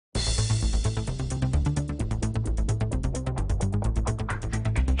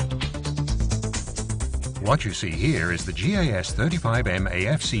What you see here is the GAS35M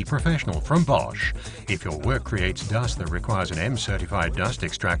AFC Professional from Bosch. If your work creates dust that requires an M-certified dust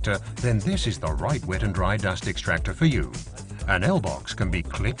extractor, then this is the right wet and dry dust extractor for you. An L-box can be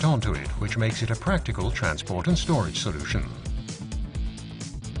clipped onto it, which makes it a practical transport and storage solution.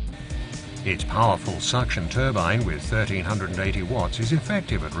 Its powerful suction turbine with 1380 watts is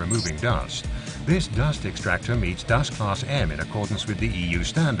effective at removing dust. This dust extractor meets Dust Class M in accordance with the EU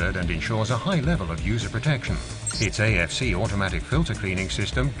standard and ensures a high level of user protection. Its AFC automatic filter cleaning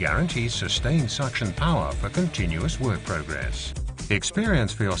system guarantees sustained suction power for continuous work progress.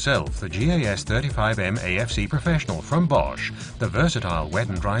 Experience for yourself the GAS35M AFC Professional from Bosch, the versatile wet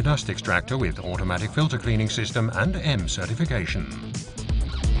and dry dust extractor with automatic filter cleaning system and M certification.